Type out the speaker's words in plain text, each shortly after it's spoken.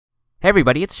Hey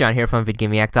everybody, it's John here from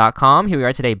VidGamiac.com. Here we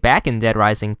are today back in Dead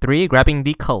Rising 3, grabbing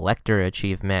the Collector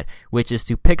achievement, which is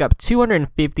to pick up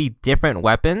 250 different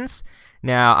weapons.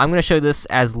 Now, I'm going to show this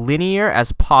as linear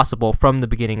as possible from the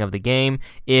beginning of the game.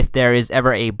 If there is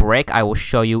ever a break, I will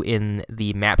show you in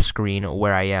the map screen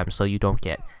where I am, so you don't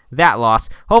get that loss.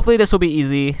 Hopefully this will be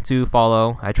easy to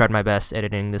follow. I tried my best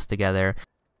editing this together.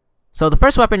 So the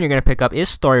first weapon you're going to pick up is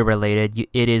story related.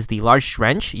 It is the large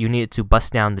wrench. You need it to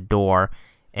bust down the door.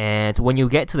 And when you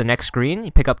get to the next screen, you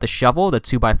pick up the shovel, the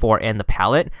 2x4, and the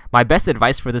pallet. My best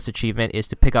advice for this achievement is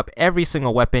to pick up every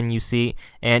single weapon you see,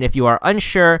 and if you are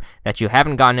unsure that you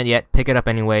haven't gotten it yet, pick it up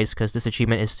anyways, because this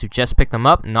achievement is to just pick them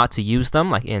up, not to use them,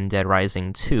 like in Dead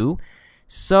Rising 2.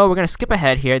 So we're going to skip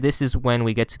ahead here. This is when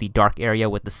we get to the dark area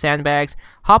with the sandbags.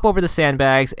 Hop over the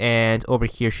sandbags, and over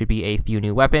here should be a few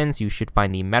new weapons. You should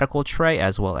find the medical tray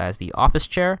as well as the office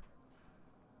chair.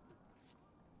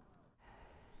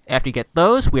 After you get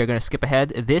those, we are going to skip ahead.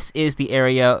 This is the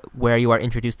area where you are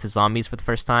introduced to zombies for the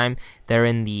first time. They're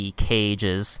in the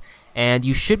cages, and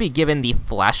you should be given the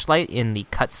flashlight in the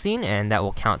cutscene, and that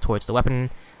will count towards the weapon.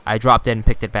 I dropped it and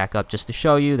picked it back up just to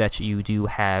show you that you do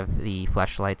have the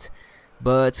flashlight.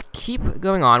 But keep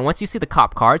going on. Once you see the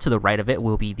cop car, to the right of it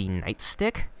will be the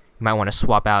nightstick. You might want to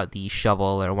swap out the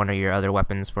shovel or one of your other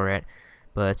weapons for it.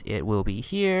 But it will be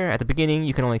here. At the beginning,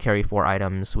 you can only carry 4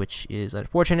 items, which is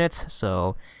unfortunate,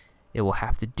 so it will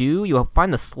have to do. You will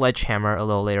find the sledgehammer a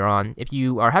little later on. If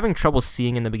you are having trouble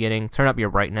seeing in the beginning, turn up your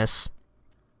brightness,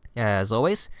 as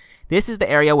always. This is the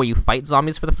area where you fight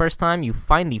zombies for the first time. You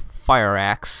find the fire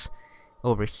axe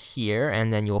over here,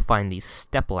 and then you'll find the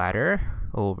stepladder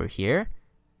over here.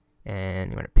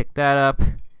 And you're going to pick that up.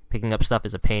 Picking up stuff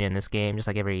is a pain in this game, just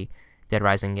like every Dead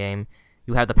Rising game.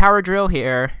 You have the power drill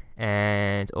here,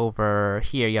 and over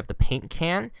here you have the paint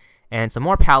can, and some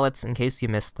more pallets in case you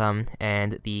missed them,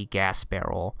 and the gas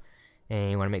barrel.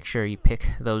 And you want to make sure you pick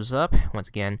those up. Once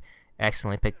again,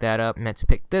 accidentally picked that up, meant to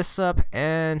pick this up,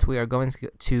 and we are going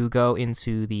to go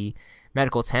into the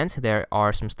medical tent. There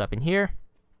are some stuff in here.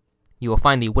 You will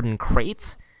find the wooden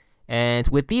crate, and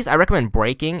with these I recommend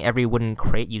breaking every wooden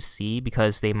crate you see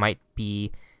because they might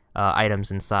be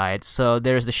items inside. So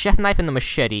there's the chef knife and the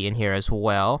machete in here as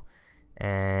well.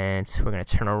 And we're going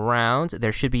to turn around.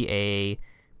 There should be a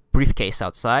briefcase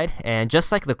outside. And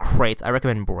just like the crates, I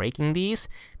recommend breaking these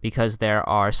because there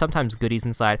are sometimes goodies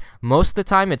inside. Most of the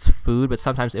time it's food, but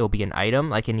sometimes it will be an item.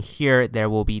 Like in here, there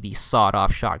will be the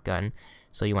sawed-off shotgun.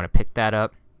 So you want to pick that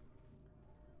up.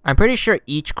 I'm pretty sure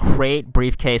each crate,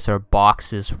 briefcase, or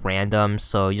box is random,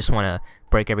 so you just want to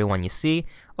break every one you see.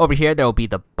 Over here, there will be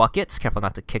the buckets. Careful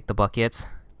not to kick the buckets,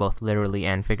 both literally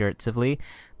and figuratively.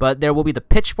 But there will be the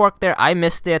pitchfork there. I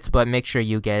missed it, but make sure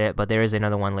you get it. But there is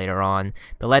another one later on.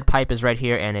 The lead pipe is right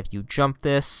here, and if you jump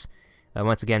this,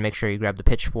 once again, make sure you grab the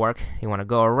pitchfork. You want to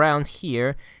go around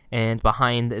here, and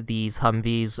behind these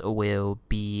Humvees will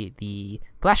be the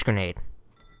flash grenade.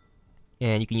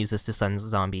 And you can use this to stun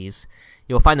zombies.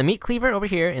 You'll find the meat cleaver over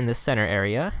here in the center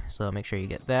area, so make sure you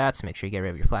get that. Make sure you get rid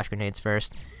of your flash grenades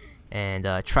first, and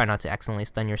try not to accidentally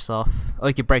stun yourself. Oh,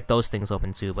 you can break those things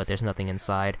open too, but there's nothing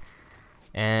inside.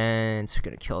 And we're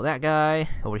gonna kill that guy.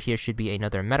 Over here should be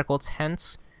another medical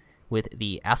tent with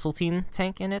the Asseltine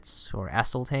tank in it, or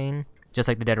Asseltane, just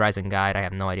like the Dead Rising guide. I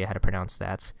have no idea how to pronounce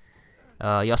that.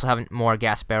 You also have more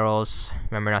gas barrels.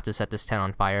 Remember not to set this tent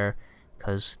on fire,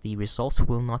 because the results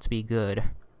will not be good.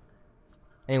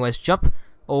 Anyways, jump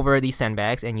over these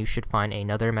sandbags and you should find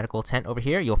another medical tent over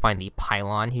here. You'll find the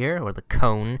pylon here, or the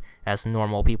cone as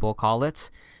normal people call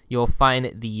it. You'll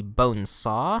find the bone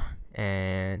saw,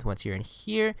 and once you're in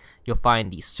here, you'll find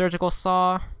the surgical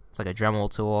saw. It's like a Dremel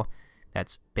tool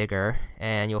that's bigger,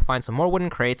 and you'll find some more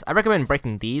wooden crates. I recommend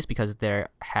breaking these because they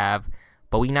have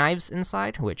Bowie knives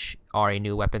inside, which are a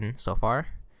new weapon so far.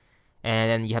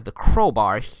 And then you have the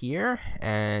crowbar here,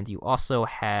 and you also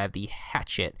have the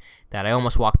hatchet that I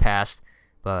almost walked past,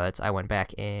 but I went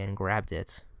back and grabbed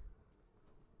it.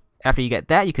 After you get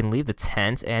that, you can leave the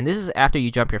tent, and this is after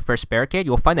you jump your first barricade.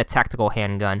 You'll find a tactical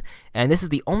handgun, and this is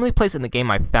the only place in the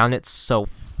game I've found it so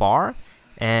far,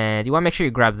 and you want to make sure you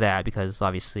grab that because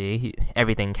obviously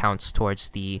everything counts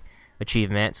towards the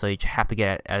achievement, so you have to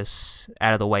get it as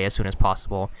out of the way as soon as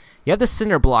possible. You have the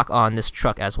cinder block on this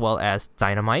truck as well as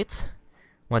dynamite.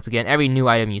 Once again, every new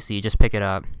item you see, just pick it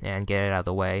up and get it out of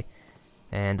the way.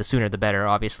 And the sooner the better,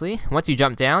 obviously. Once you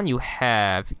jump down, you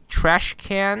have trash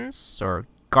cans, or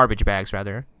garbage bags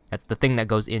rather. That's the thing that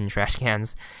goes in trash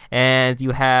cans. And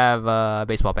you have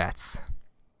baseball bats.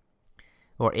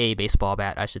 Or a baseball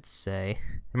bat, I should say.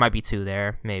 There might be 2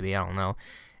 there, maybe, I don't know.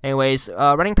 Anyways,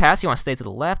 running past, you want to stay to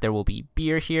the left. There will be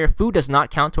beer here. Food does not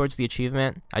count towards the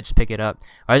achievement. I just pick it up.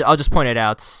 I'll just point it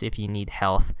out if you need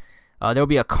health. There will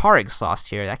be a car exhaust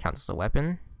here. That counts as a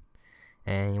weapon.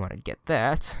 And you want to get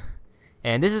that.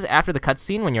 And this is after the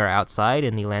cutscene when you're outside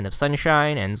in the land of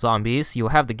sunshine and zombies. You'll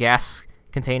have the gas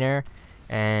container.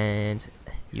 And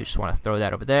you just want to throw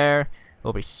that over there.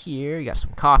 Over here, you got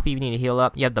some coffee. You need to heal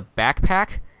up. You have the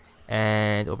backpack.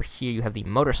 And over here, you have the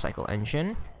motorcycle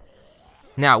engine.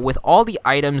 Now, with all the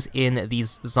items in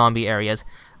these zombie areas,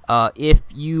 if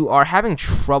you are having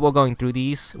trouble going through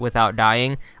these without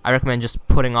dying, I recommend just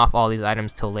putting off all these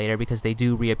items till later because they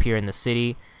do reappear in the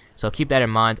city. So keep that in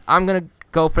mind. I'm going to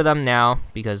go for them now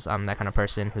because I'm that kind of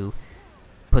person who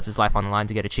puts his life on the line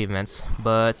to get achievements.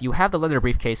 But you have the leather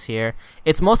briefcase here.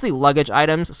 It's mostly luggage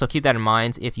items, so keep that in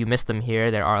mind. If you miss them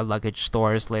here, there are luggage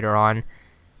stores later on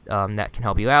that can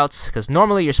help you out. Because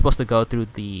normally you're supposed to go through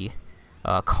the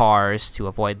cars to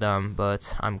avoid them,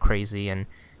 but I'm crazy and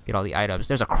get all the items.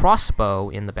 There's a crossbow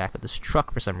in the back of this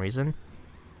truck for some reason,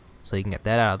 so you can get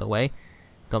that out of the way.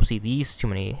 Don't see these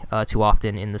too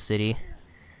often in the city.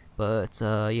 But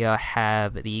yeah, I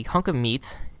have the hunk of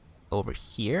meat over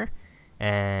here,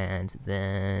 and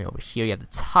then over here you have the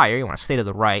tire. You want to stay to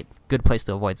the right, good place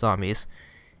to avoid zombies.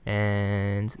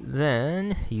 And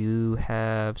then you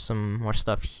have some more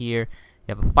stuff here.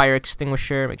 You have a fire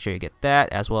extinguisher, make sure you get that,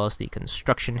 as well as the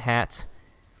construction hat.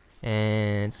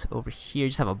 And over here, you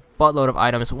just have a buttload of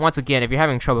items. Once again, if you're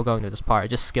having trouble going through this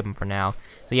part, just skip them for now.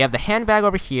 So you have the handbag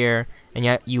over here, and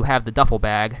yet you have the duffel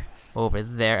bag over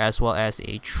there, as well as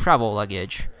a travel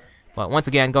luggage. But once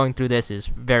again, going through this is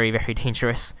very, very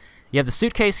dangerous. You have the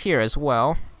suitcase here as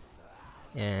well.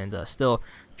 And still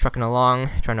trucking along,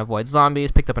 trying to avoid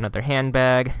zombies. Picked up another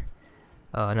handbag.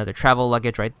 Another travel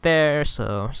luggage right there,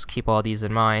 so just keep all these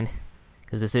in mind,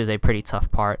 because this is a pretty tough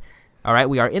part. Alright,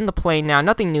 we are in the plane now.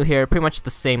 Nothing new here, pretty much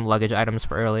the same luggage items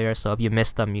for earlier, so if you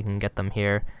missed them, you can get them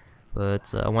here.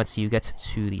 But once you get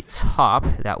to the top,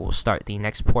 that will start the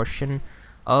next portion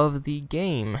of the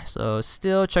game. So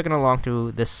still chugging along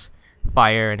through this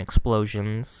fire and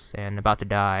explosions, and about to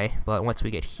die. But once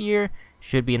we get here,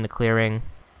 should be in the clearing.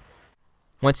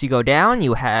 Once you go down,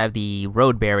 you have the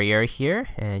road barrier here,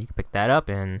 and you can pick that up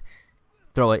and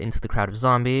throw it into the crowd of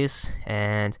zombies.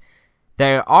 And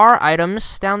there are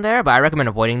items down there, but I recommend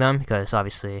avoiding them because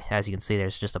obviously, as you can see,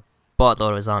 there's just a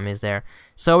buttload of zombies there.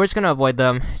 So we're just going to avoid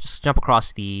them. Just jump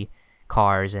across the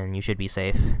cars and you should be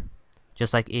safe,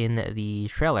 just like in the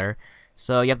trailer.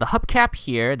 So you have the hubcap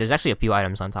here. There's actually a few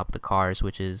items on top of the cars,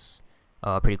 which is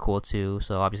pretty cool too.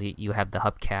 So obviously you have the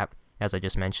hubcap, as I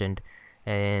just mentioned.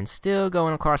 And still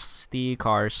going across the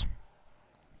cars.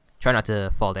 Try not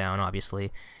to fall down,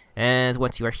 obviously. And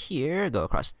once you are here, go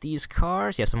across these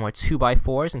cars. You have some more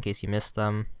 2x4s in case you missed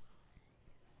them.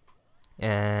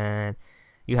 And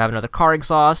you have another car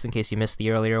exhaust in case you missed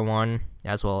the earlier one,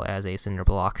 as well as a cinder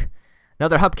block.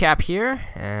 Another hubcap here,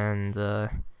 and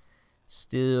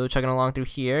still chugging along through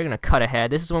here. Gonna cut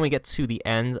ahead. This is when we get to the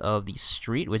end of the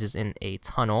street, which is in a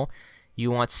tunnel. You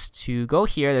want to go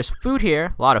here. There's food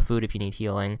here, a lot of food if you need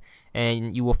healing,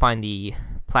 and you will find the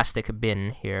plastic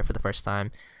bin here for the first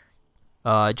time.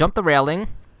 Jump the railing,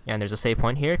 and there's a save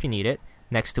point here if you need it.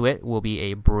 Next to it will be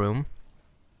a broom,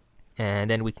 and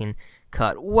then we can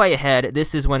cut way ahead.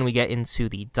 This is when we get into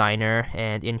the diner,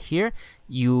 and in here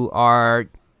you are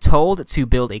told to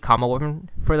build a combo weapon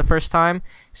for the first time.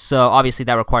 So obviously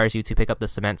that requires you to pick up the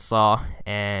cement saw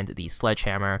and the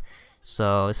sledgehammer.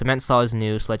 So cement saw is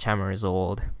new, sledgehammer is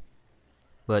old,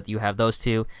 but you have those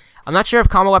two. I'm not sure if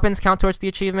combo weapons count towards the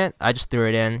achievement. I just threw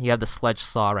it in. You have the sledge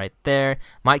saw right there.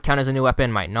 Might count as a new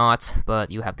weapon, might not, but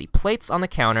you have the plates on the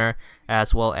counter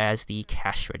as well as the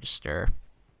cash register.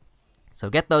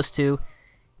 So get those two,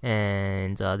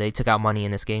 and they took out money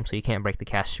in this game, so you can't break the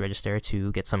cash register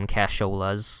to get some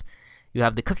casholas. You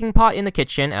have the cooking pot in the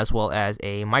kitchen, as well as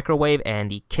a microwave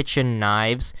and the kitchen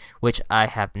knives, which I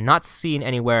have not seen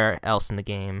anywhere else in the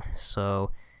game, so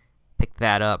pick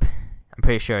that up. I'm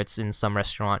pretty sure it's in some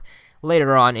restaurant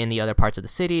later on in the other parts of the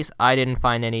cities. I didn't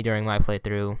find any during my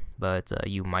playthrough, but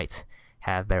you might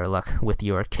have better luck with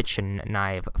your kitchen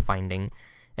knife finding.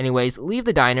 Anyways, leave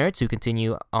the diner to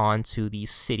continue on to the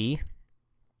city.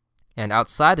 And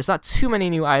outside, there's not too many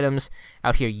new items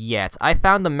out here yet. I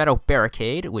found the metal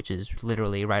barricade, which is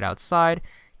literally right outside.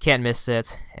 Can't miss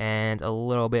it. And a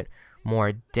little bit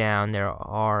more down, there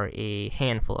are a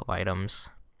handful of items.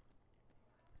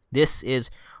 This is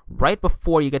right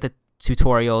before you get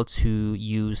tutorial to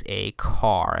use a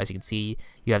car. As you can see,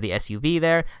 you have the SUV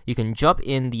there. You can jump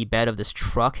in the bed of this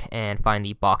truck and find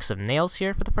the box of nails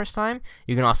here for the first time.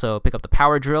 You can also pick up the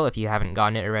power drill if you haven't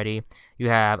gotten it already. You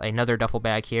have another duffel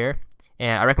bag here,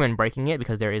 and I recommend breaking it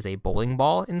because there is a bowling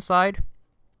ball inside.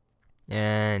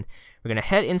 And we're gonna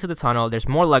head into the tunnel. There's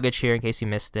more luggage here in case you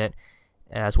missed it,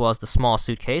 as well as the small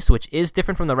suitcase, which is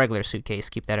different from the regular suitcase.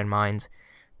 Keep that in mind.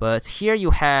 But here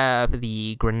you have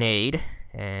the grenade,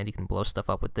 and you can blow stuff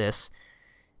up with this.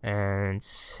 And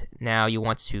now you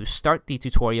want to start the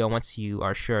tutorial once you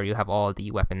are sure you have all the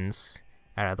weapons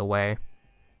out of the way.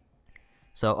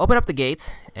 So open up the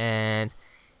gate, and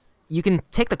you can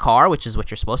take the car, which is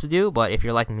what you're supposed to do, but if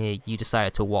you're like me, you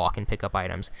decided to walk and pick up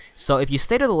items. So if you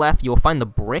stay to the left, you'll find the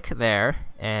brick there,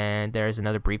 and there's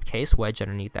another briefcase wedged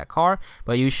underneath that car.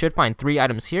 But you should find 3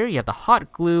 items here. You have the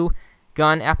hot glue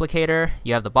gun applicator,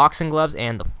 you have the boxing gloves,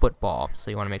 and the football.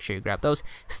 So you want to make sure you grab those.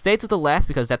 Stay to the left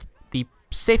because that's the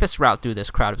safest route through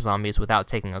this crowd of zombies without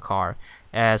taking a car,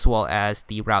 as well as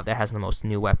the route that has the most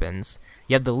new weapons.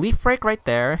 You have the leaf rake right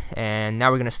there, and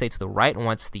now we're going to stay to the right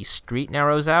once the street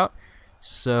narrows out.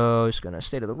 So just going to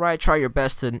stay to the right, try your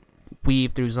best to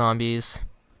weave through zombies.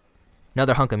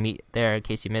 Another hunk of meat there in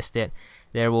case you missed it.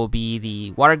 There will be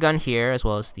the water gun here, as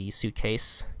well as the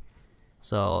suitcase.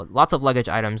 So lots of luggage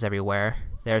items everywhere.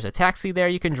 There's a taxi there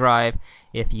you can drive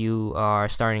if you are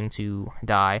starting to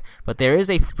die. But there is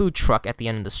a food truck at the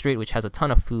end of the street which has a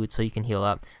ton of food so you can heal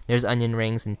up. There's onion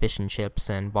rings and fish and chips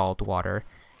and bottled water.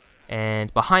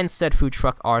 And behind said food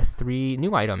truck are 3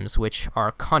 new items, which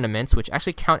are condiments, which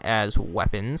actually count as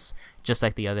weapons, just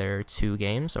like the other 2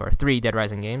 games, or 3 Dead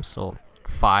Rising games, so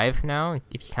 5 now,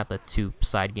 if you count the 2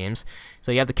 side games.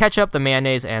 So you have the ketchup, the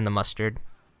mayonnaise, and the mustard.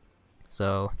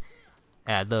 So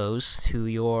add those to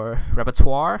your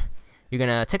repertoire. You're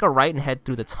gonna take a right and head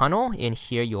through the tunnel. In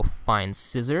here you'll find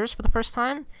scissors for the first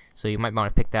time, so you might want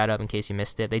to pick that up in case you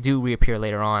missed it. They do reappear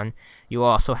later on. You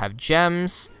also have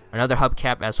gems, another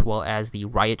hubcap, as well as the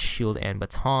riot shield and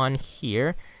baton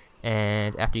here.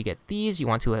 And after you get these, you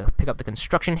want to pick up the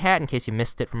construction hat in case you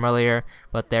missed it from earlier.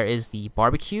 But there is the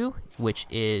barbecue, which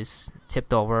is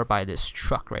tipped over by this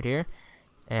truck right here.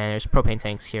 And there's propane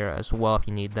tanks here as well if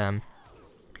you need them.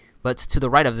 But to the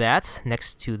right of that,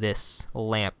 next to this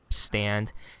lamp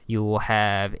stand, you will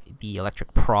have the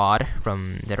electric prod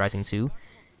from Dead Rising 2.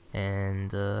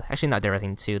 And actually not Dead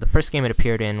Rising 2. The first game it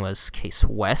appeared in was Case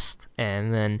West,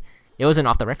 and then it was in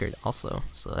Off the Record also.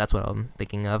 So that's what I'm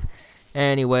thinking of.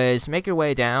 Anyways, make your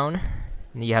way down.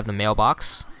 You have the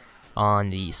mailbox on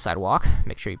the sidewalk.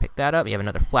 Make sure you pick that up. You have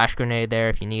another flash grenade there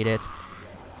if you need it.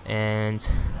 And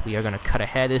we are going to cut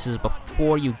ahead. This is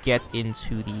before you get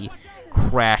into the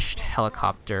crashed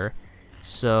helicopter.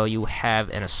 So you have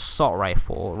an assault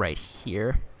rifle right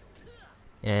here,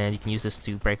 and you can use this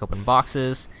to break open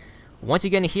boxes. Once you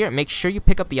get in here, make sure you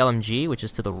pick up the LMG, which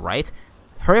is to the right.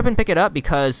 Hurry up and pick it up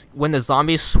because when the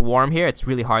zombies swarm here, it's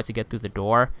really hard to get through the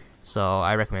door, so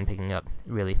I recommend picking it up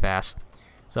really fast.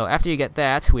 So after you get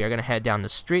that, we are going to head down the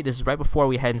street. This is right before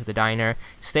we head into the diner.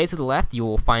 Stay to the left, you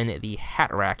will find the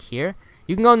hat rack here.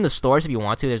 You can go in the stores if you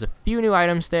want to. There's a few new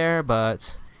items there,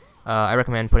 but I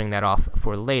recommend putting that off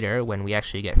for later when we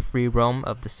actually get free roam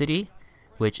of the city,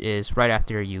 which is right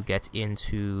after you get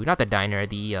into, not the diner,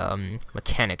 the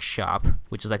mechanic shop,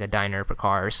 which is like a diner for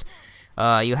cars.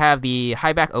 You have the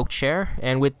high back oak chair,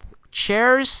 and with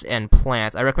chairs and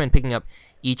plants, I recommend picking up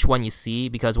each one you see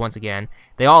because, once again,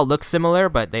 they all look similar,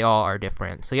 but they all are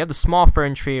different. So you have the small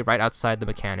fern tree right outside the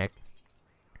mechanic,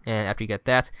 and after you get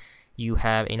that, you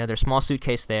have another small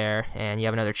suitcase there, and you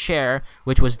have another chair,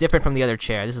 which was different from the other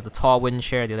chair. This is the tall wooden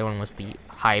chair, the other one was the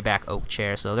high back oak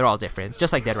chair, so they're all different. It's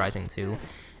just like Dead Rising 2.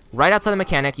 Right outside the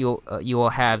mechanic, you will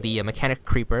have the mechanic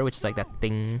creeper, which is like that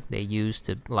thing they use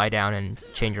to lie down and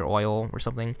change your oil or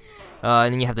something.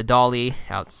 And then you have the dolly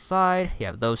outside. You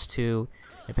have those two.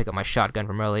 I pick up my shotgun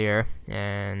from earlier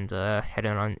and head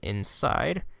on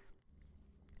inside.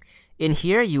 In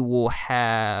here, you will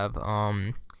have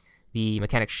the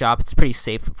mechanic shop. It's pretty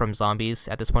safe from zombies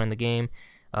at this point in the game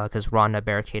because Rhonda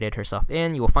barricaded herself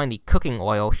in. You will find the cooking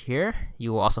oil here.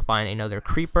 You will also find another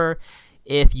creeper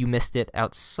if you missed it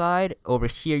outside. Over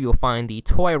here you'll find the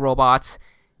toy robot,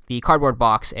 the cardboard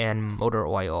box, and motor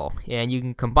oil. And you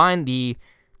can combine the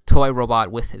toy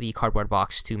robot with the cardboard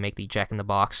box to make the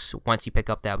Jack-in-the-Box once you pick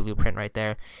up that blueprint right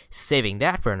there. Saving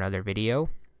that for another video.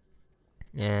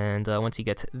 And once you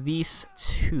get to these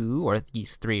 2, or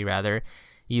these 3 rather,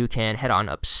 you can head on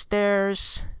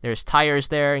upstairs. There's tires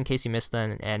there in case you missed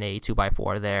them, and a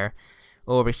 2x4 there.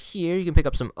 Over here, you can pick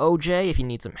up some OJ if you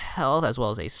need some health, as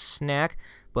well as a snack.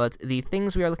 But the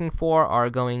things we are looking for are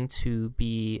going to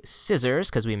be scissors,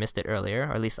 because we missed it earlier,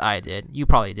 or at least I did. You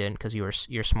probably didn't, because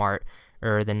you're smarter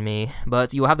than me.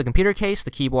 But you will have the computer case, the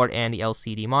keyboard, and the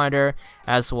LCD monitor,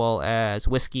 as well as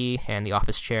whiskey and the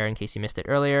office chair, in case you missed it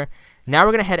earlier. Now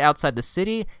we're going to head outside the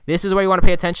city. This is where you want to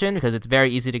pay attention, because it's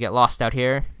very easy to get lost out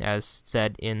here, as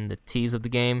said in the tease of the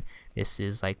game. This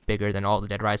is like bigger than all the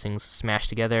Dead Risings smashed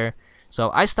together. So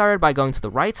I started by going to the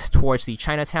right towards the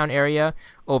Chinatown area.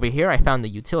 Over here I found the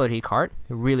utility cart,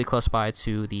 really close by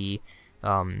to the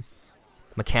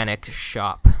mechanic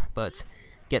shop. But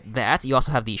get that. You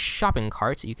also have the shopping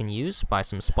cart you can use, buy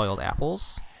some spoiled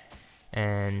apples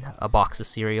and a box of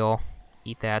cereal.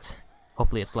 Eat that.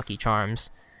 Hopefully it's Lucky Charms.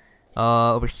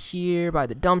 Over here by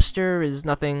the dumpster is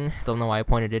nothing. Don't know why I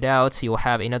pointed it out. You'll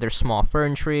have another small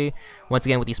fern tree. Once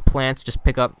again, with these plants, just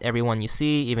pick up every one you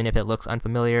see, even if it looks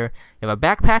unfamiliar. You have a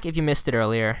backpack if you missed it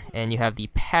earlier, and you have the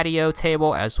patio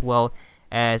table as well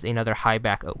as another high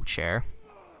back oak chair.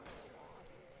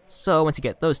 So once you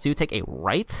get those two, take a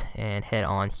right and head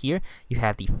on here. You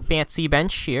have the fancy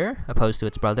bench here, opposed to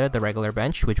its brother, the regular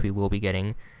bench, which we will be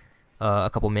getting a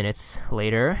couple minutes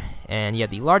later. And you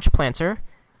have the large planter.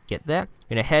 Get that.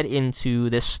 We're gonna head into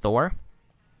this store,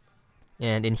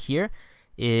 and in here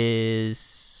is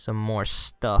some more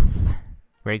stuff.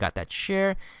 We already got that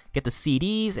chair. Get the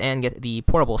CDs and get the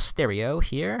portable stereo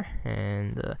here,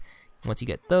 and once you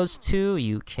get those two,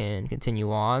 you can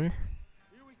continue on.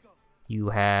 You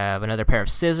have another pair of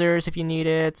scissors if you need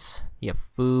it. You have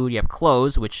food. You have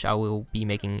clothes, which I will be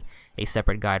making a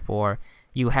separate guide for.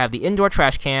 You have the indoor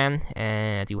trash can,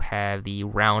 and you have the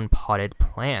round potted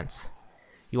plants.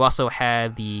 You also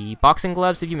have the boxing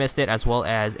gloves if you missed it, as well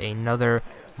as another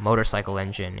motorcycle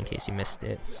engine in case you missed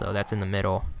it. So that's in the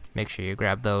middle. Make sure you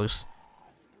grab those.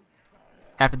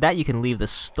 After that, you can leave the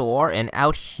store, and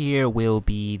out here will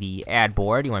be the ad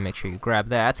board. You want to make sure you grab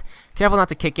that. Careful not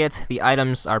to kick it. The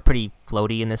items are pretty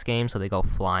floaty in this game, so they go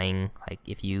flying, like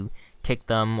if you kick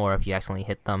them or if you accidentally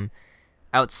hit them.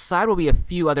 Outside will be a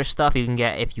few other stuff you can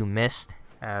get if you missed,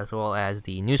 as well as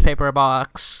the newspaper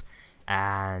box.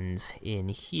 And in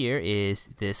here is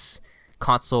this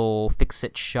console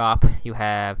fix-it shop. You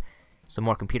have some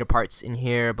more computer parts in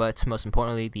here, but most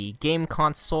importantly, the game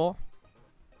console.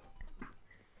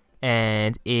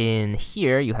 And in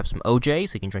here, you have some OJ,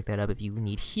 so you can drink that up if you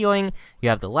need healing. You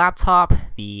have the laptop,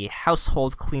 the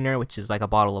household cleaner, which is like a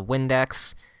bottle of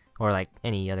Windex, or like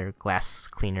any other glass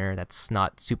cleaner that's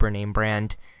not super name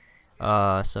brand.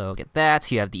 So get that.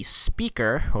 You have the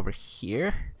speaker over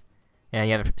here. And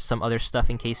you have some other stuff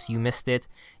in case you missed it.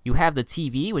 You have the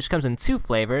TV, which comes in two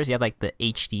flavors. You have like the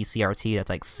HD CRT that's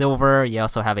like silver. You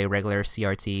also have a regular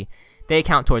CRT. They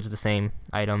count towards the same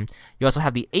item. You also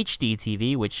have the HD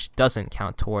TV, which doesn't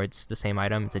count towards the same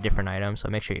item. It's a different item, so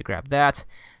make sure you grab that.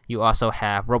 You also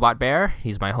have Robot Bear.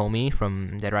 He's my homie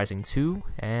from Dead Rising 2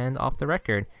 and Off the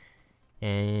Record.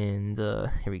 And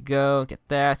here we go. Get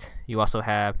that. You also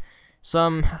have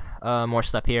some more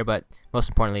stuff here, but most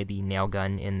importantly, the nail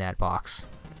gun in that box.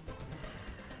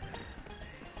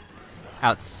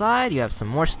 Outside, you have some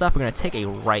more stuff. We're going to take a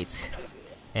right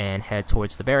and head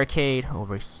towards the barricade.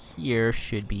 Over here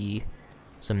should be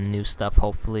some new stuff,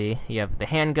 hopefully. You have the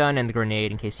handgun and the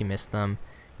grenade in case you missed them.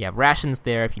 You have rations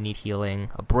there if you need healing,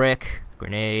 a brick,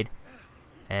 grenade,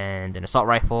 and an assault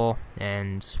rifle,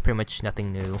 and pretty much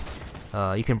nothing new.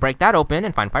 You can break that open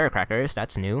and find firecrackers.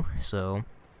 That's new, so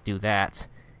do that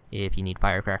if you need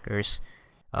firecrackers.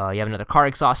 You have another car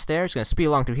exhaust there. It's going to speed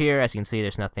along through here. As you can see,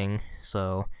 there's nothing,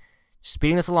 so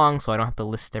speeding this along so I don't have to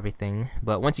list everything.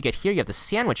 But once you get here, you have the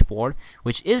sandwich board,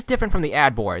 which is different from the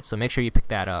ad board, so make sure you pick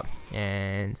that up.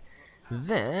 And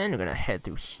then we're going to head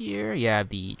through here. You have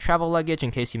the travel luggage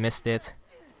in case you missed it.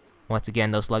 Once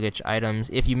again, those luggage items,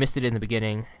 if you missed it in the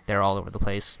beginning, they're all over the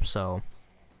place, so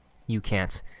you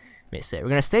can't miss it. We're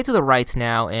going to stay to the right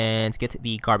now and get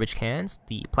the garbage cans,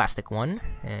 the plastic one,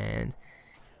 and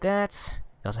that.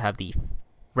 You also have the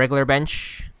regular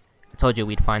bench. I told you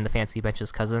we'd find the fancy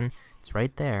bench's cousin. It's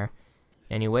right there.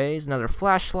 Anyways, another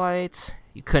flashlight.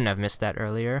 You couldn't have missed that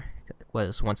earlier. It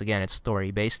was, once again, it's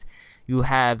story-based. You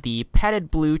have the padded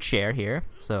blue chair here,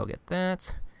 so get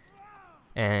that.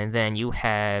 And then you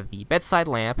have the bedside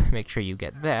lamp. Make sure you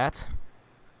get that.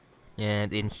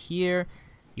 And in here,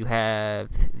 you have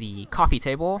the coffee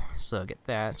table, so get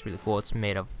that. It's really cool. It's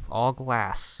made of all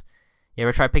glass. You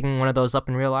ever try picking one of those up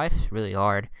in real life? It's really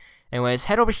hard. Anyways,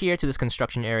 head over here to this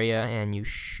construction area, and you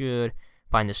should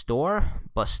find this door.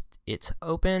 Bust it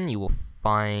open. You will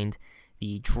find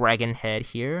the dragon head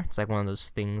here. It's like one of those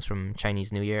things from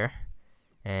Chinese New Year.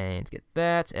 And get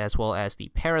that, as well as the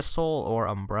parasol or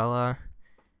umbrella.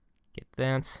 Get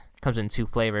that. It comes in 2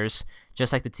 flavors,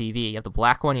 just like the TV. You have the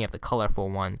black one, you have the colorful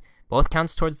one. Both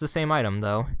counts towards the same item,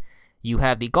 though. You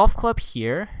have the golf club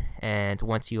here, and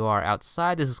once you are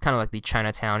outside, this is kind of like the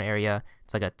Chinatown area.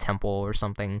 It's like a temple or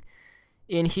something.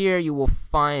 In here, you will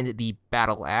find the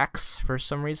battle axe for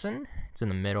some reason. It's in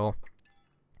the middle.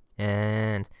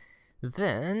 And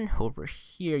then, over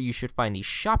here, you should find the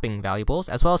shopping valuables,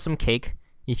 as well as some cake,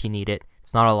 if you need it.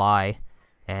 It's not a lie.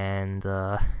 And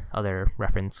other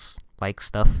reference-like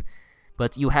stuff.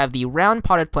 But you have the round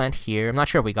potted plant here. I'm not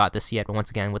sure if we got this yet, but once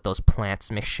again, with those plants,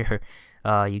 make sure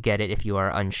you get it if you are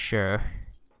unsure.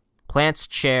 Plants,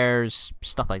 chairs,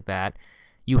 stuff like that.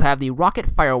 You have the rocket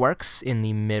fireworks in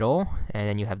the middle, and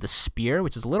then you have the spear,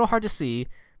 which is a little hard to see,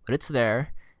 but it's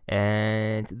there.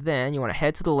 And then you want to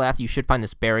head to the left. You should find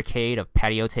this barricade of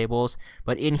patio tables,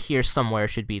 but in here somewhere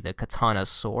should be the katana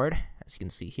sword, as you can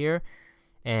see here.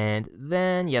 And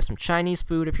then you have some Chinese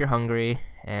food if you're hungry,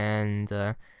 and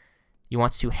you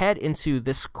want to head into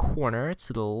this corner.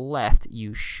 To the left,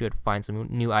 you should find some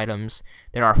new items.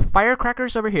 There are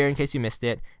firecrackers over here in case you missed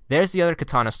it. There's the other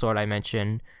katana sword I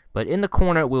mentioned, but in the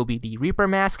corner will be the Reaper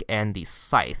mask and the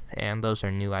scythe, and those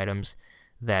are new items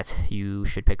that you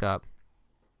should pick up.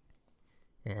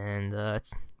 And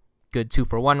it's good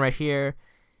 2-for-1 right here.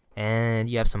 And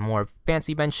you have some more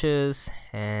fancy benches,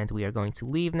 and we are going to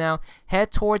leave now.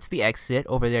 Head towards the exit.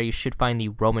 Over there you should find the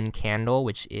Roman candle,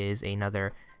 which is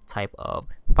another type of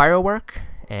firework,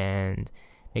 and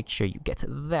make sure you get to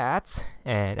that.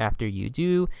 And after you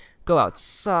do, go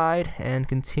outside and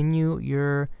continue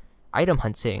your item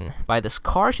hunting. By this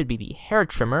car should be the hair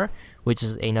trimmer, which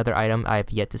is another item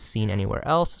I've yet to see anywhere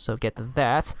else, so get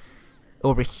that.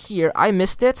 Over here, I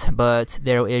missed it, but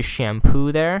there is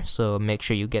shampoo there, so make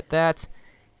sure you get that.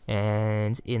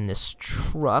 And in this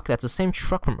truck, that's the same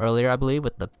truck from earlier, I believe,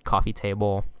 with the coffee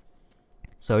table.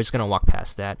 So we're just gonna walk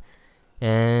past that.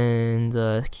 And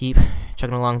keep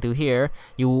chugging along through here.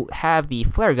 You have the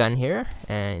flare gun here,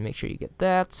 and make sure you get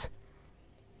that.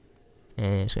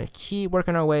 And just gonna keep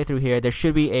working our way through here. There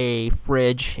should be a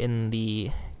fridge in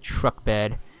the truck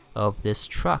bed of this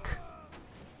truck.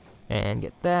 And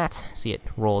get that. See it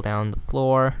roll down the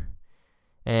floor.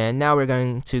 And now we're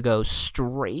going to go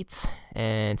straight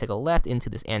and take a left into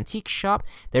this antique shop.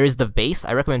 There is the vase.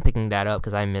 I recommend picking that up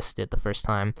because I missed it the first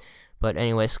time. But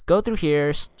anyways, go through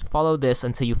here, follow this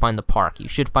until you find the park. You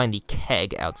should find the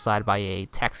keg outside by a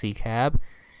taxi cab.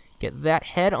 Get that,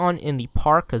 head on in the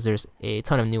park because there's a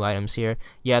ton of new items here.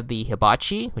 You have the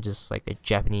hibachi, which is like a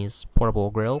Japanese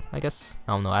portable grill, I guess.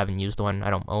 I don't know, I haven't used one, I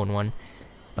don't own one.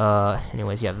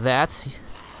 Anyways, you have that,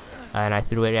 and I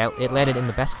threw it out. It landed in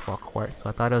the basketball court, so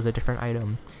I thought it was a different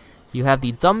item. You have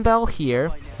the dumbbell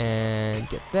here, and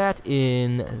get that.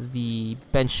 In the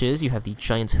benches, you have the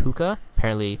giant hookah.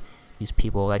 Apparently, these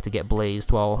people like to get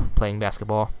blazed while playing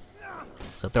basketball,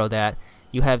 so throw that.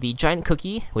 You have the giant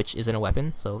cookie, which isn't a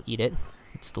weapon, so eat it.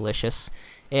 It's delicious.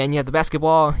 And you have the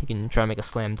basketball. You can try to make a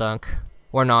slam dunk,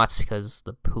 or not, because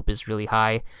the hoop is really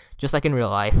high, just like in real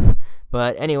life.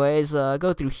 But anyways,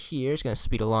 go through here. It's gonna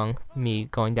speed along me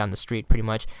going down the street pretty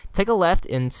much. Take a left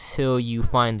until you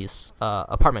find this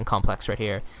apartment complex right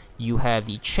here. You have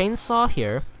the chainsaw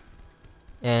here,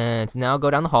 and now go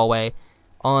down the hallway.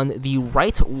 On the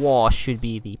right wall should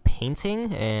be the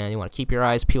painting, and you want to keep your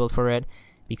eyes peeled for it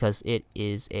because it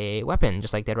is a weapon,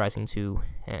 just like Dead Rising 2.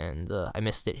 And I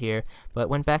missed it here, but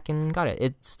went back and got it.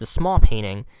 It's the small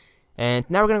painting. And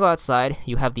now we're going to go outside.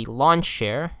 You have the lawn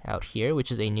chair out here, which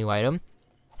is a new item.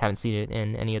 Haven't seen it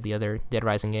in any of the other Dead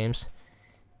Rising games.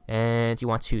 And you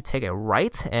want to take a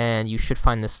right, and you should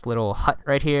find this little hut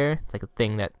right here. It's like a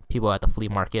thing that people at the flea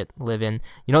market live in.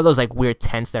 You know those like weird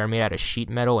tents that are made out of sheet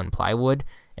metal and plywood,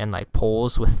 and like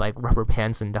poles with like rubber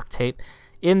bands and duct tape?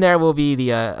 In there will be the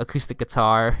acoustic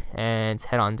guitar, and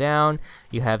head on down.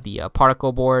 You have the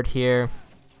particle board here.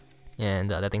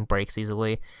 And that thing breaks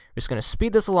easily. We're just going to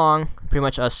speed this along, pretty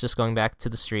much us just going back to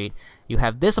the street. You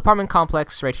have this apartment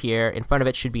complex right here. In front of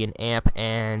it should be an amp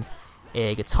and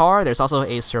a guitar. There's also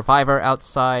a survivor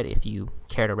outside if you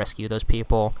care to rescue those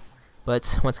people.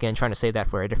 But once again, trying to save that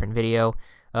for a different video.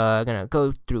 Gonna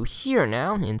go through here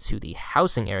now into the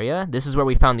housing area. This is where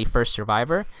we found the first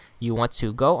survivor. You want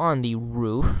to go on the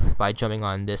roof by jumping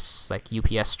on this like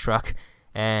UPS truck.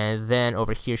 And then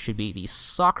over here should be the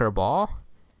soccer ball.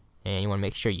 And you want to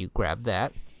make sure you grab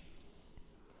that.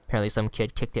 Apparently some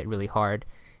kid kicked it really hard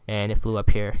and it flew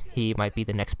up here. He might be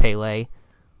the next Pele.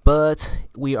 But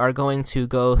we are going to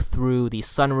go through the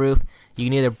sunroof. You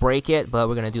can either break it, but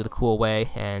we're going to do the cool way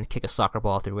and kick a soccer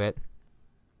ball through it.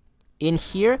 In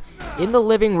here, in the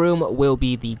living room, will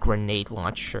be the grenade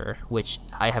launcher, which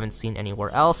I haven't seen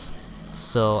anywhere else.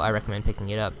 so I recommend picking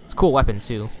it up. It's a cool weapon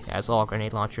too, as all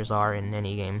grenade launchers are in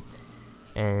any game.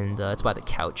 And it's by the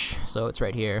couch, so it's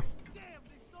right here.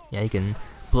 Yeah, you can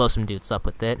blow some dudes up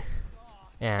with it,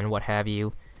 and what have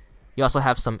you. You also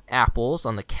have some apples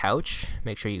on the couch.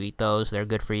 Make sure you eat those, they're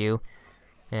good for you.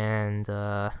 And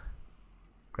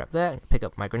grab that, pick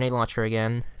up my grenade launcher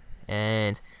again,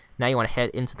 and now you want to head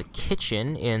into the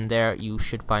kitchen. In there you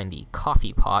should find the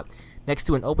coffee pot next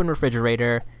to an open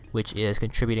refrigerator, which is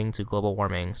contributing to global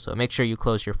warming, so make sure you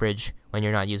close your fridge when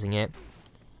you're not using it.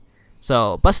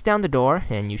 So bust down the door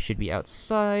and you should be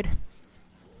outside.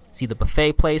 See the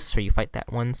buffet place where you fight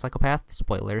that one psychopath?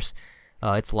 Spoilers.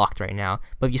 It's locked right now.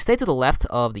 But if you stay to the left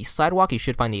of the sidewalk, you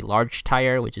should find a large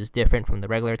tire, which is different from the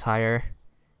regular tire.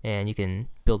 And you can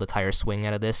build a tire swing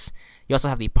out of this. You also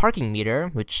have the parking meter,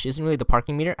 which isn't really the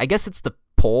parking meter. I guess it's the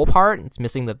pole part. It's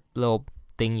missing the little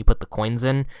thing you put the coins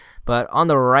in. But on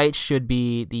the right should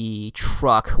be the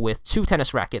truck with 2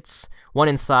 tennis rackets. One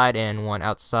inside and one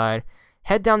outside.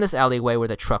 Head down this alleyway where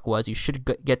the truck was. You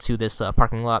should get to this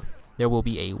parking lot. There will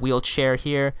be a wheelchair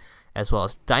here, as well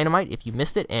as dynamite if you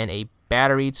missed it, and a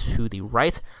battery to the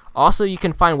right. Also, you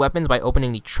can find weapons by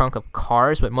opening the trunk of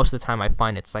cars, but most of the time I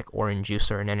find it's like orange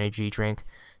juice or an energy drink,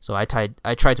 so I try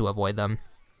to avoid them,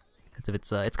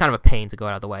 because it's kind of a pain to go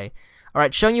out of the way.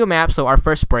 Alright, showing you a map. So our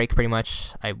first break, pretty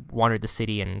much, I wandered the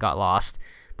city and got lost.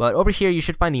 But over here, you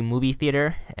should find the movie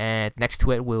theater, and next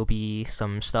to it will be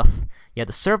some stuff. You have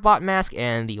the Servbot mask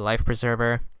and the life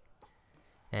preserver.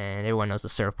 And everyone knows the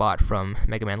Servbot from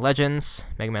Mega Man Legends.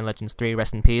 Mega Man Legends 3,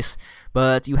 rest in peace.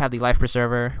 But you have the life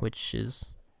preserver, which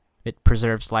is, it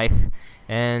preserves life.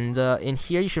 And in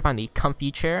here, you should find the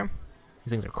comfy chair.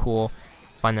 These things are cool.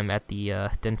 Find them at the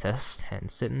dentist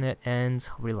and sit in it and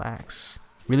relax.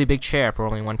 Really big chair for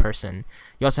only one person.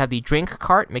 You also have the drink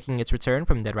cart making its return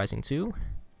from Dead Rising 2.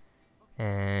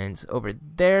 And over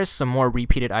there's some more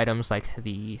repeated items like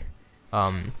the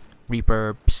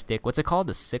Reaper stick. What's it called?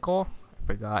 The sickle? I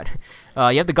forgot.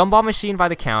 You have the gumball machine by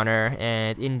the counter,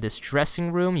 and in this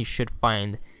dressing room you should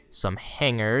find some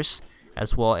hangers,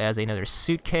 as well as another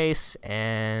suitcase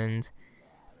and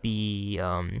the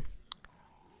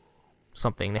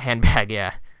something, the handbag,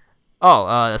 yeah.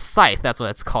 Oh, the scythe, that's what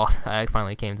it's called. It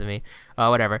finally came to me.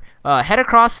 Whatever. Head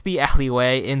across the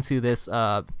alleyway into this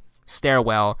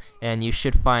stairwell, and you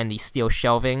should find the steel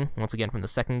shelving, once again from the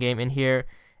second game in here.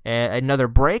 Another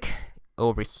break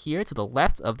over here to the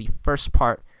left of the first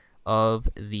part of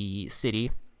the city.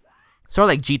 Sort of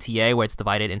like GTA, where it's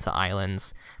divided into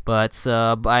islands, but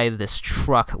by this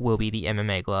truck will be the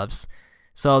MMA gloves.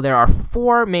 So there are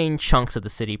 4 main chunks of the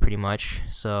city, pretty much.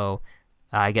 So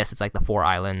I guess it's like the 4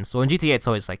 islands. So in GTA, it's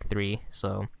always like 3,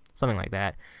 so something like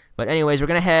that. But anyways, we're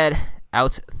gonna head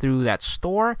out through that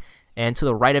store, and to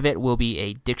the right of it will be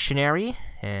a dictionary,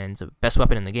 and it's the best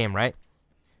weapon in the game, right?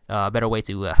 Better way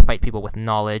to fight people with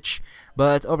knowledge.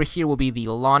 But over here will be the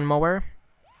lawnmower,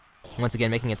 once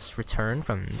again making its return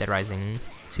from Dead Rising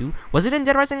 2. Was it in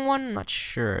Dead Rising 1? Not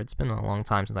sure. It's been a long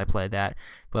time since I played that.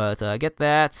 But get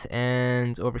that,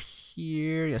 and over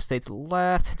here, you stay to the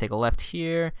left, take a left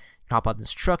here. Hop on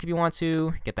this truck if you want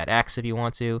to, get that axe if you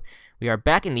want to. We are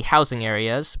back in the housing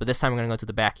areas, but this time we're going to go to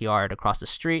the backyard across the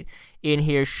street. In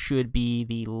here should be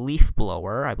the leaf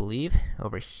blower, I believe,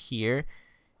 over here.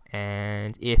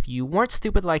 And if you weren't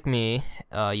stupid like me,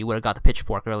 you would have got the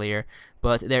pitchfork earlier,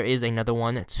 but there is another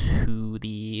one to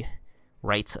the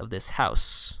right of this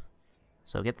house.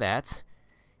 So get that.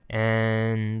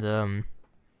 And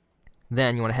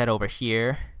then you want to head over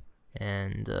here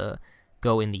and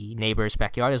go in the neighbor's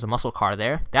backyard. There's a muscle car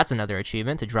there. That's another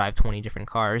achievement, to drive 20 different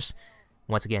cars.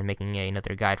 Once again, making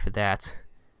another guide for that.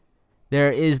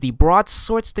 There is the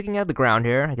broadsword sticking out of the ground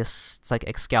here. I guess it's like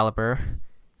Excalibur.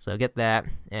 So get that.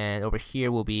 And over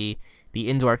here will be the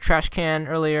indoor trash can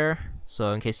earlier.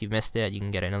 So in case you've missed it, you can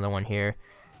get another one here.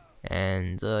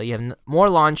 And you have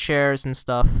more lawn chairs and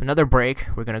stuff. Another break.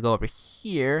 We're going to go over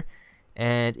here.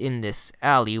 And in this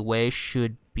alleyway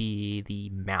should be the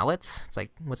mallet. It's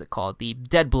like, what's it called? The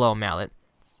dead blow mallet.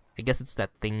 I guess it's that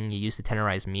thing you use to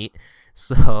tenderize meat.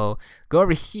 So go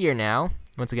over here now.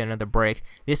 Once again, another break.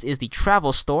 This is the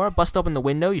travel store. Bust open the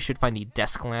window. You should find the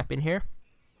desk lamp in here.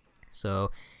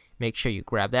 So make sure you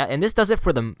grab that. And this does it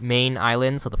for the main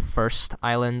island, so the first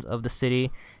island of the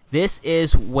city. This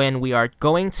is when we are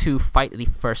going to fight the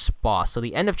first boss. So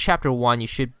the end of chapter 1, you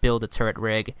should build a turret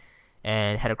rig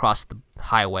and head across the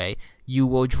highway. You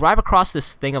will drive across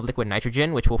this thing of liquid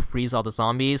nitrogen, which will freeze all the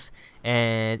zombies,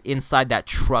 and inside that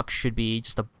truck should be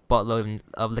just a buttload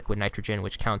of liquid nitrogen,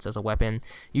 which counts as a weapon.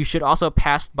 You should also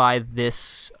pass by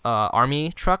this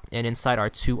army truck, and inside are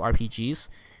 2 RPGs,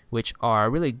 which are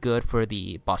really good for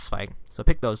the boss fight. So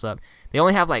pick those up. They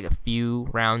only have like a few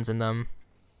rounds in them,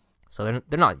 so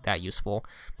they're not that useful.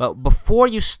 But before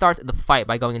you start the fight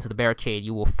by going into the barricade,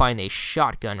 you will find a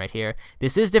shotgun right here.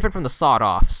 This is different from the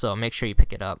sawed-off, so make sure you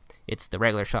pick it up. It's the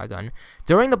regular shotgun.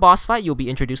 During the boss fight, you'll be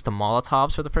introduced to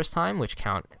Molotovs for the first time, which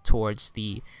count towards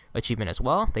the achievement as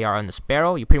well. They are on this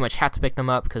barrel. You pretty much have to pick them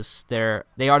up because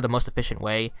they are the most efficient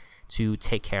way to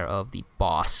take care of the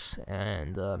boss,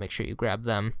 and make sure you grab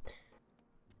them.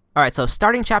 Alright, so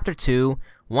starting chapter 2,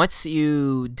 once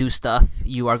you do stuff,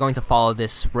 you are going to follow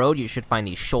this road. You should find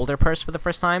the shoulder purse for the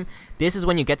first time. This is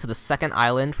when you get to the second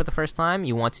island for the first time.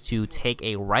 You want to take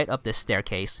a right up this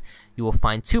staircase. You will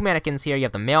find 2 mannequins here. You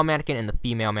have the male mannequin and the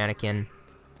female mannequin,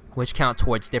 which count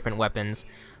towards different weapons.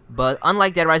 But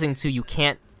unlike Dead Rising 2, you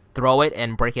can't throw it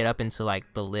and break it up into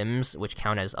like the limbs, which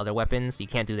count as other weapons. You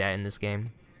can't do that in this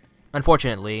game.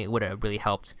 Unfortunately, it would have really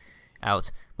helped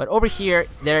out. But over here,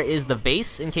 there is the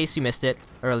vase, in case you missed it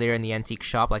earlier in the antique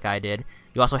shop like I did.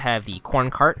 You also have the corn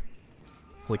cart,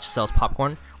 which sells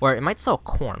popcorn. Or it might sell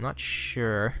corn, I'm not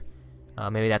sure.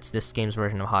 Maybe that's this game's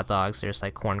version of hot dogs. There's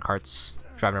like corn carts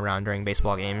driving around during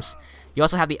baseball games. You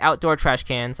also have the outdoor trash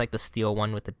cans, like the steel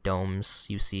one with the domes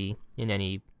you see in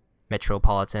any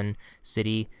metropolitan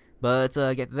city. But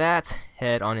get that,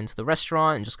 head on into the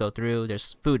restaurant and just go through.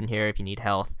 There's food in here if you need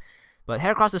health. But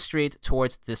head across the street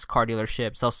towards this car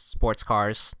dealership, sells sports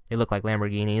cars. They look like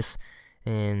Lamborghinis.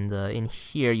 And in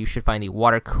here you should find the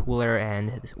water cooler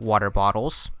and water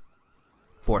bottles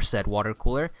for said water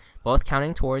cooler, both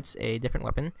counting towards a different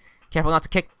weapon. Careful not to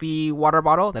kick the water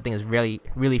bottle. That thing is really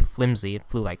flimsy. It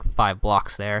flew like 5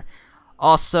 blocks there.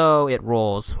 Also, it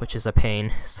rolls, which is a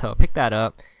pain. So pick that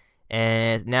up.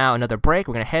 And now another break.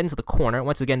 We're going to head into the corner.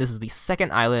 Once again, this is the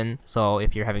second island, so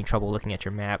if you're having trouble looking at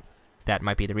your map, that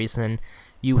might be the reason.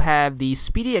 You have the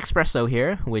Speedy Espresso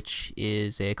here, which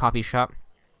is a coffee shop.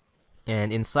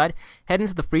 And inside, head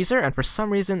into the freezer, and for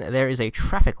some reason, there is a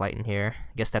traffic light in here.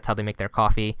 I guess that's how they make their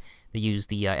coffee. They use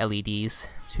the LEDs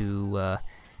to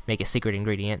make a secret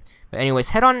ingredient. But anyways,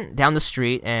 head on down the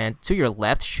street, and to your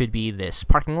left should be this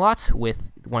parking lot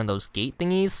with one of those gate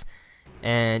thingies.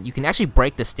 And you can actually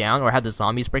break this down, or have the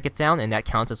zombies break it down, and that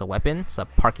counts as a weapon. It's a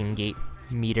parking gate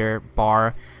meter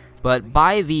bar. But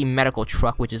by the medical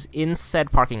truck, which is in said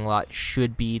parking lot,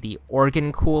 should be the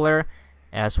organ cooler,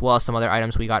 as well as some other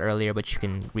items we got earlier, but you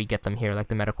can re-get them here, like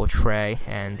the medical tray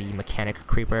and the mechanic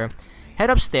creeper.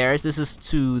 Head upstairs. This is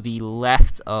to the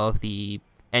left of the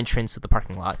entrance to the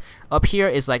parking lot. Up here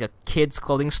is like a kids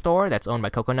clothing store that's owned by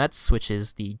Coconuts, which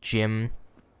is the gym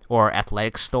or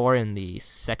athletics store in the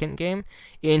second game.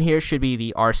 In here should be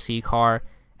the RC car,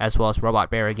 as well as Robot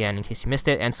Bear again, in case you missed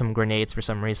it, and some grenades for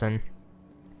some reason.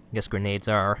 I guess grenades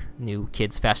are new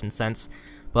kids' fashion sense.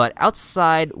 But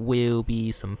outside will be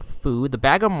some food. The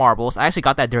bag of marbles, I actually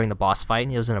got that during the boss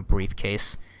fight. It was in a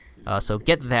briefcase. So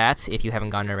get that if you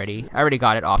haven't gotten it already. I already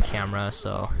got it off camera,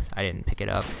 so I didn't pick it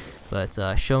up.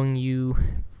 But showing you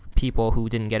people who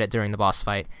didn't get it during the boss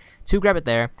fight to grab it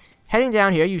there. Heading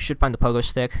down here, you should find the pogo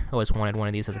stick. I always wanted one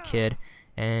of these as a kid.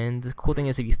 And the cool thing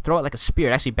is if you throw it like a spear,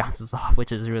 it actually bounces off,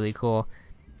 which is really cool.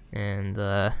 And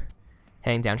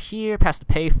heading down here, past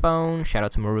the payphone, shout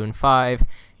out to Maroon 5,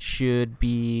 should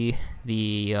be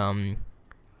the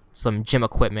some gym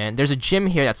equipment. There's a gym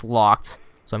here that's locked,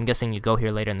 so I'm guessing you go here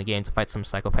later in the game to fight some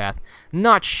psychopath.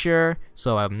 Not sure,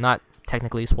 so I'm not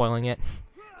technically spoiling it.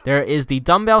 There is the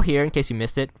dumbbell here, in case you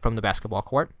missed it, from the basketball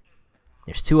court.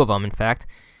 There's 2 of them, in fact.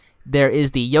 There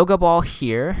is the yoga ball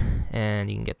here, and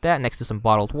you can get that next to some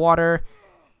bottled water.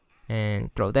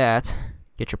 And throw that.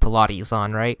 Get your Pilates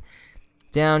on, right?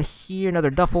 Down here,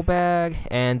 another duffel bag,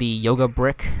 and the yoga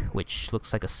brick, which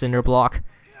looks like a cinder block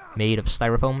made of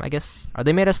styrofoam, I guess. Are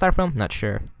they made of styrofoam? Not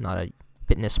sure. Not a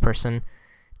fitness person.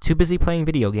 Too busy playing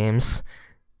video games.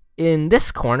 In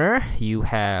this corner, you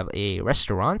have a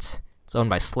restaurant. It's owned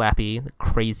by Slappy, the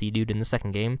crazy dude in the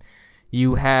second game.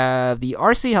 You have the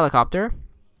RC helicopter,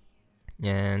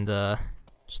 and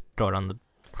just throw it on the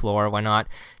floor, why not?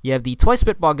 You have the toy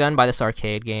spitball gun by this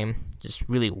arcade game, just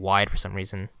really wide for some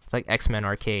reason. It's like X-Men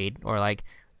arcade, or like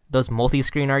those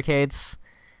multi-screen arcades.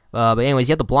 But anyways,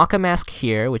 you have the Blanca mask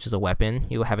here, which is a weapon.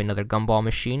 You have another gumball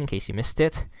machine, in case you missed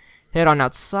it. Head on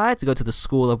outside to go to the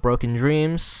School of Broken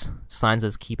Dreams. Sign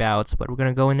says keep out, but we're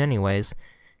gonna go in anyways,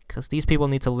 because these people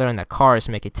need to learn that cars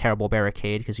make a terrible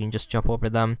barricade, because you can just jump over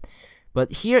them.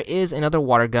 But here is another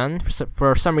water gun.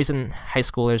 For some reason, high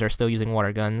schoolers are still using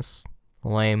water guns.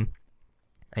 Lame.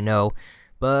 I know.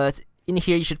 But in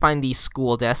here you should find the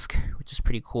school desk, which is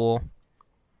pretty cool.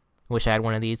 I wish I had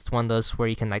one of these. It's one of those where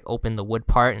you can like open the wood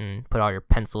part and put all your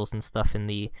pencils and stuff in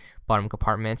the bottom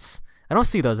compartments. I don't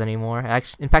see those anymore.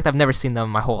 Actually, in fact, I've never seen them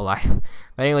my whole life.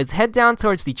 But anyways, head down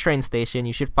towards the train station.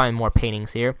 You should find more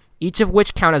paintings here, each of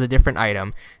which count as a different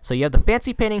item. So you have the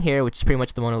fancy painting here, which is pretty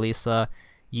much the Mona Lisa.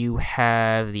 You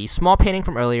have the small painting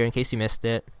from earlier, in case you missed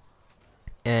it.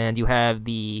 And you have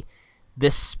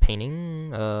this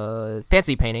painting,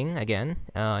 fancy painting again.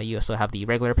 You also have the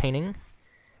regular painting.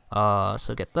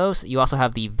 So get those. You also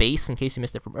have the vase, in case you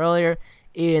missed it from earlier.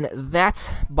 In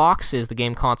that box is the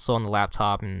game console and the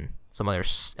laptop and some other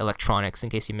electronics, in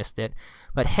case you missed it.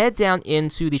 But head down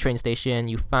into the train station.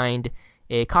 You find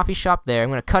a coffee shop there. I'm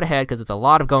going to cut ahead because it's a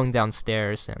lot of going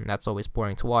downstairs, and that's always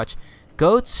boring to watch.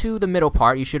 Go to the middle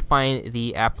part. You should find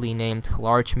the aptly named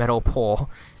large metal pole.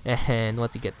 And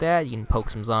once you get that, you can poke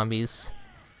some zombies.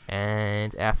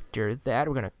 And after that,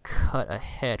 we're going to cut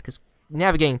ahead because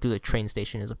navigating through the train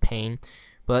station is a pain.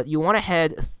 But you want to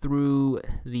head through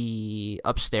the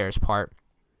upstairs part.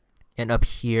 And up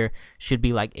here should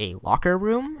be like a locker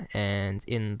room. And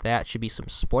in that should be some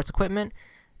sports equipment.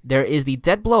 There is the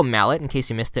Dead Blow mallet, in case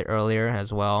you missed it earlier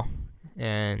as well.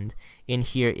 And in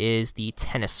here is the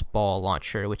tennis ball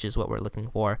launcher, which is what we're looking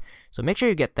for. So make sure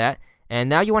you get that. And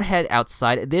now you want to head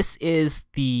outside. This is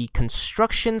the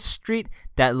construction street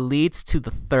that leads to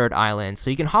the third island. So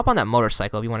you can hop on that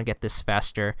motorcycle if you want to get this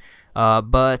faster.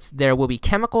 But there will be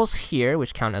chemicals here,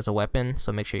 which count as a weapon.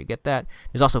 So make sure you get that.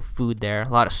 There's also food there, a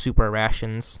lot of super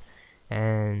rations.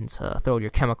 And throw your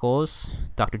chemicals,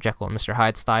 Dr. Jekyll and Mr.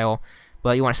 Hyde style.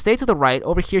 But you want to stay to the right.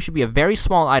 Over here should be a very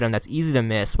small item that's easy to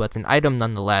miss, but it's an item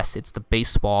nonetheless. It's the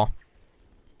baseball.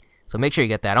 So make sure you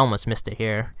get that. I almost missed it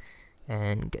here.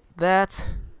 And get that.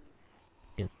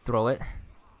 You can throw it.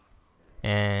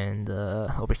 And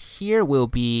over here will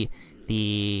be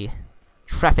the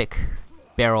traffic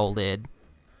barrel lid.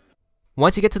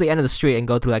 Once you get to the end of the street and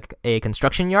go through like a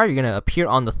construction yard, you're going to appear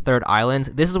on the third island.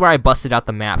 This is where I busted out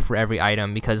the map for every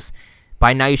item because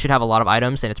by now you should have a lot of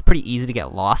items, and it's pretty easy to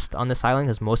get lost on this island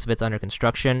because most of it's under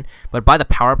construction. But by the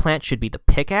power plant should be the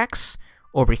pickaxe.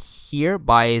 Over here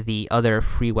by the other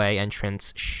freeway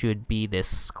entrance should be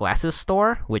this glasses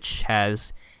store, which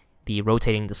has the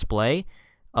rotating display.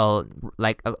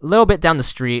 Like a little bit down the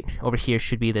street over here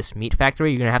should be this meat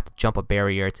factory. You're going to have to jump a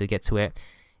barrier to get to it.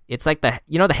 It's like the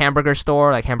hamburger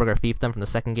store, like Hamburger Fiefdom from the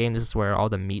second game. This is where all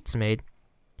the meat's made.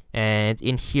 And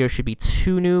in here should be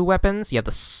two new weapons. You have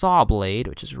the saw blade,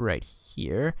 which is right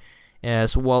here,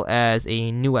 as well as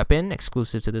a new weapon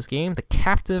exclusive to this game, the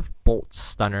captive bolt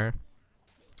stunner.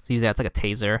 So use that, it's like a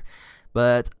taser.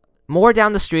 But more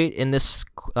down the street in this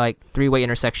like three-way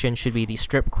intersection should be the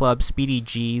strip club Speedy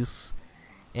G's.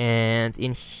 And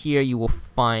in here you will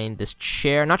find this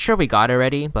chair. Not sure if we got it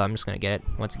already, but I'm just gonna get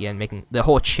it once again, making the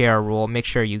whole chair rule. Make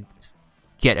sure you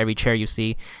get every chair you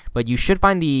see. But you should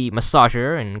find the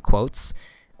massager, in quotes.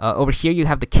 Over here you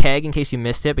have the keg in case you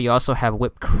missed it, but you also have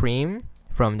whipped cream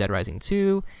from Dead Rising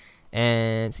 2.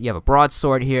 And you have a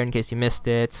broadsword here in case you missed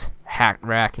it. Hat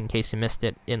rack in case you missed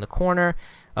it in the corner.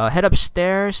 Head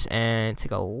upstairs and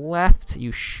take a left.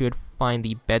 You should find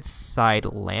the bedside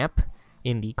lamp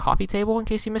in the coffee table in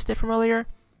case you missed it from earlier.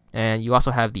 And you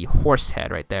also have the horse head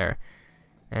right there.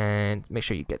 And make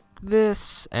sure you get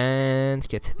this and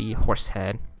get the horse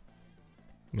head.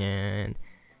 And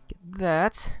get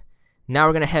that. Now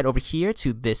we're going to head over here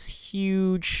to this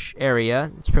huge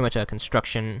area. It's pretty much a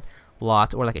construction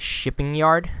lot or like a shipping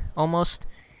yard almost.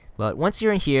 But once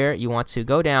you're in here, you want to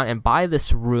go down and by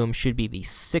this room should be the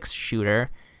 6-shooter.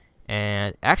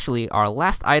 And actually, our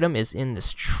last item is in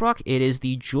this truck. It is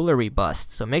the jewelry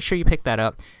bust. So make sure you pick that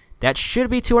up. That should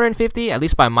be 250, at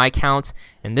least by my count.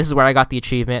 And this is where I got the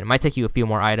achievement. It might take you a few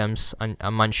more items.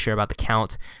 I'm unsure about the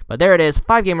count. But there it is,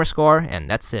 5 gamer score, and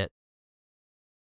that's it.